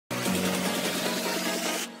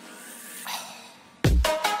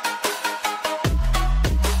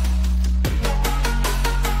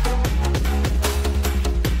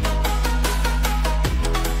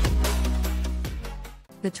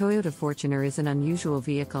The Toyota Fortuner is an unusual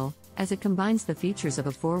vehicle, as it combines the features of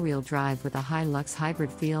a four-wheel drive with a high-lux hybrid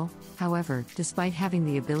feel. However, despite having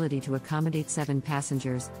the ability to accommodate 7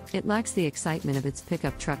 passengers, it lacks the excitement of its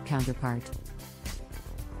pickup truck counterpart.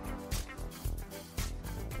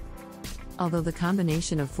 Although the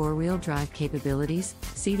combination of four-wheel drive capabilities,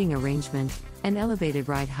 seating arrangement, and elevated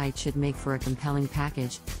ride height should make for a compelling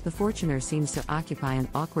package, the Fortuner seems to occupy an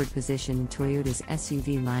awkward position in Toyota's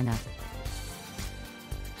SUV lineup.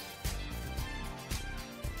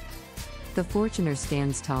 The Fortuner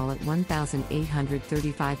stands tall at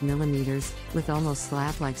 1,835 mm, with almost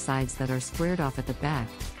slab-like sides that are squared off at the back.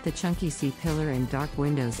 The chunky C-pillar and dark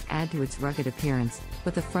windows add to its rugged appearance,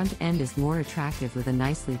 but the front end is more attractive with a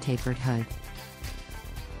nicely tapered hood.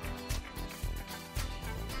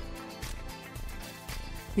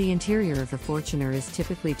 The interior of the Fortuner is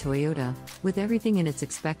typically Toyota, with everything in its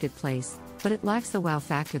expected place, but it lacks the wow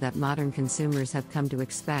factor that modern consumers have come to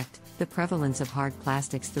expect. The prevalence of hard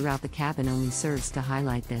plastics throughout the cabin only serves to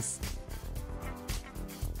highlight this.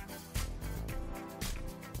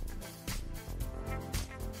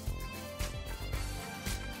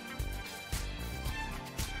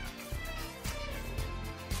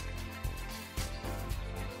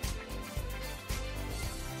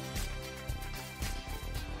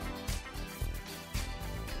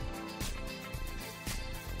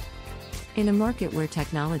 In a market where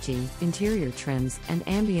technology, interior trims, and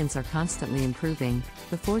ambience are constantly improving,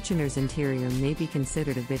 the Fortuner's interior may be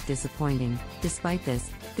considered a bit disappointing. Despite this,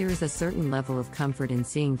 there is a certain level of comfort in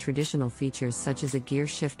seeing traditional features such as a gear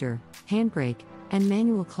shifter, handbrake, and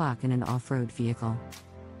manual clock in an off-road vehicle.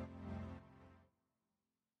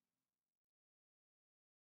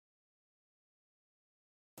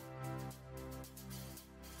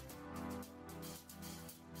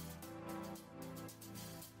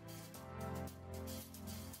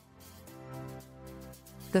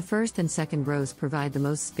 The first and second rows provide the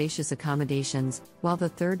most spacious accommodations, while the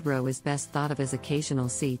third row is best thought of as occasional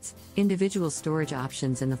seats. Individual storage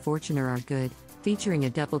options in the Fortuner are good, featuring a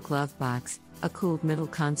double glove box, a cooled middle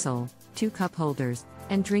console, 2 cup holders,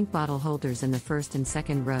 and drink bottle holders in the first and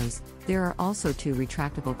second rows. There are also 2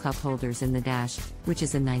 retractable cup holders in the dash, which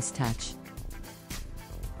is a nice touch.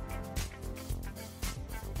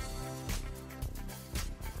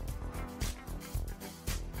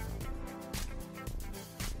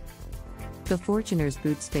 The Fortuner's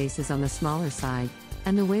boot space is on the smaller side,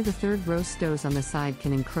 and the way the third row stows on the side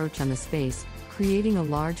can encroach on the space, creating a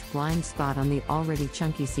large blind spot on the already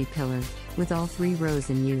chunky C-pillar. With all 3 rows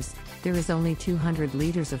in use, there is only 200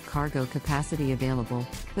 liters of cargo capacity available,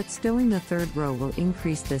 but stowing the third row will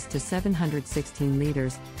increase this to 716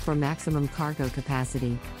 liters for maximum cargo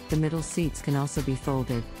capacity. The middle seats can also be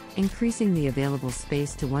folded, increasing the available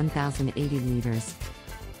space to 1,080 liters.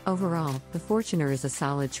 Overall, the Fortuner is a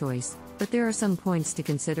solid choice, but there are some points to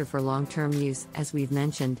consider for long-term use. As we've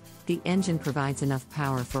mentioned, the engine provides enough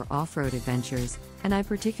power for off-road adventures, and I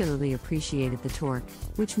particularly appreciated the torque,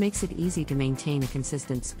 which makes it easy to maintain a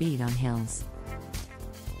consistent speed on hills.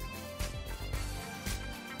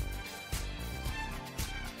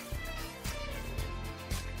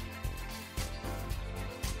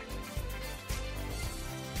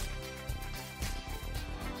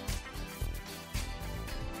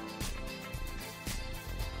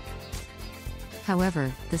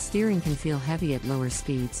 However, the steering can feel heavy at lower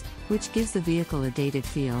speeds, which gives the vehicle a dated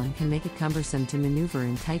feel and can make it cumbersome to maneuver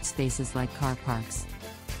in tight spaces like car parks.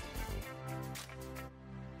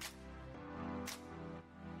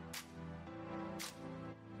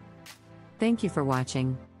 Thank you for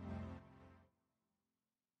watching.